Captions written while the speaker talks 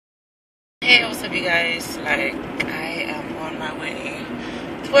Hey, what's up, you guys? Like, I am on my way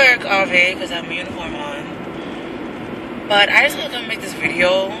to work, obviously, because I have my uniform on. But I just want to come make this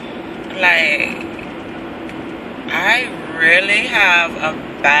video. Like, I really have a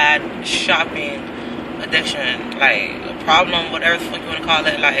bad shopping addiction. Like, a problem, whatever the fuck you want to call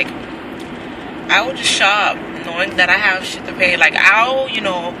it. Like, I would just shop knowing that I have shit to pay. Like, I'll,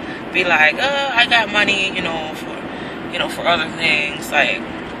 be like, I got money, for other things. Like,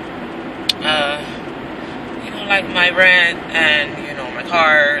 like my rent and, my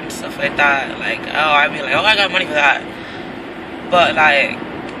car and stuff like that. Like, I'd be like, I got money for that. But, like,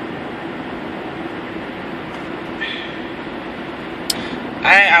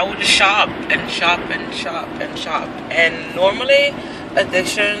 I would just shop and shop and shop and shop. And normally,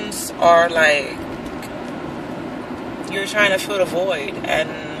 addictions are like, you're trying to fill the void.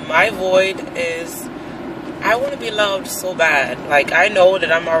 And my void is, I want to be loved so bad. Like, I know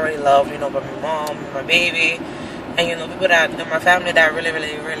that I'm already loved, by my mom, my baby, and, people that, my family that really,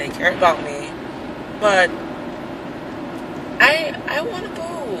 really, really care about me. But I want to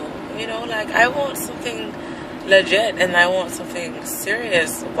go, like, I want something legit and I want something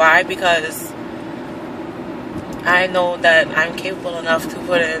serious. Why? Because I know that I'm capable enough to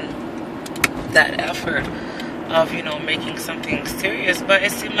put in that effort of, making something serious. But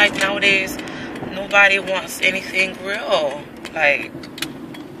it seems like nowadays, nobody wants anything real. Like,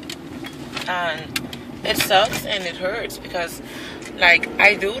 and it sucks and it hurts because, like,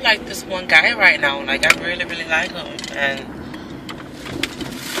 I do like this one guy right now. Like, I really, really like him. And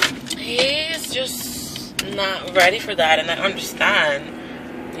he's just not ready for that. And I understand,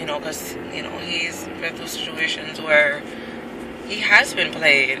 because, he's been through situations where he has been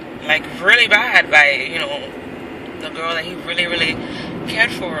played, like, really bad by, the girl that he really, really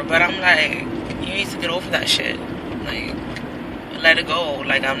cared for. But I'm like, you need to get over that shit. Like, let it go.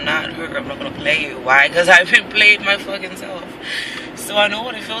 Like, I'm not her. I'm not gonna play you. Why? Because I've been played my fucking self. So I know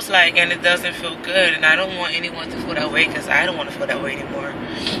what it feels like, and it doesn't feel good. And I don't want anyone to feel that way, because I don't want to feel that way anymore.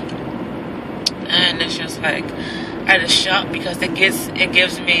 And it's just like, I just shop because it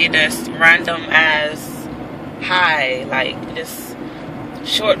gives me this random ass high, like this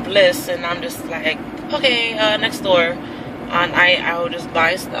short bliss, and I'm just like, okay, next door, and I will just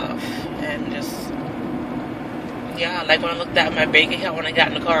buy stuff and just. Yeah, like when I looked at my bank account when I got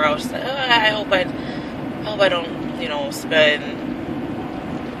in the car, I was like, I hope I don't, spend,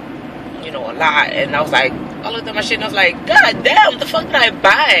 a lot. And I was like, I looked at my shit and I was like, God damn, the fuck did I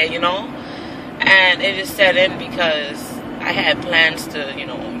buy, And it just set in because I had plans to,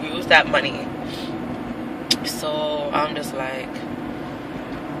 use that money. So I'm just like,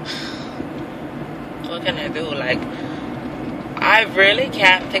 what can I do? Like, I really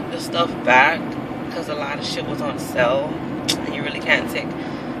can't take the stuff back, because a lot of shit was on sale, and you really can't take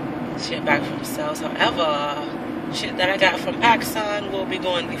shit back from sales. However, shit that I got from PacSun will be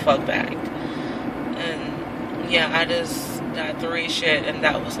going the fuck back. And yeah, I just got 3 shit, and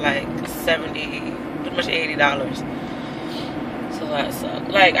that was like $70, pretty much $80. So that sucked.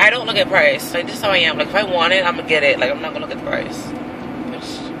 Like, I don't look at price. Like, this is how I am. Like, if I want it, I'm gonna get it. Like, I'm not gonna look at the price,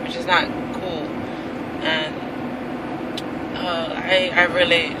 which is not cool. And I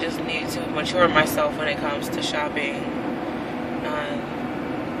really just need to mature myself when it comes to shopping.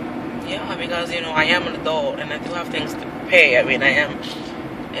 Yeah, because, I am an adult and I do have things to pay. I mean, I am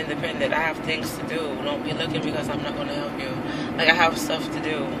independent. I have things to do. Don't be looking because I'm not going to help you. Like, I have stuff to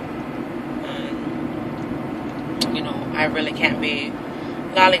do. And, I really can't be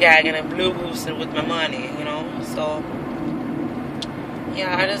lollygagging and blue boosting with my money, So,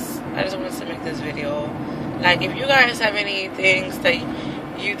 yeah, I just wanted to make this video. Like, if you guys have any things that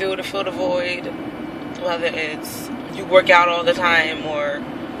you do to fill the void, whether it's you work out all the time, or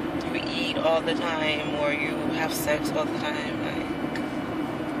you eat all the time, or you have sex all the time, like,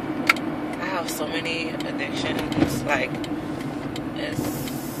 I have so many addictions. Like,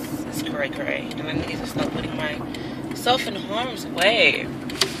 it's cray, and I need to stop putting myself in harm's way,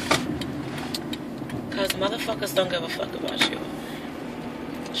 because motherfuckers don't give a fuck about you.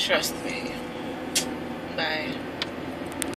 Trust me. Bye.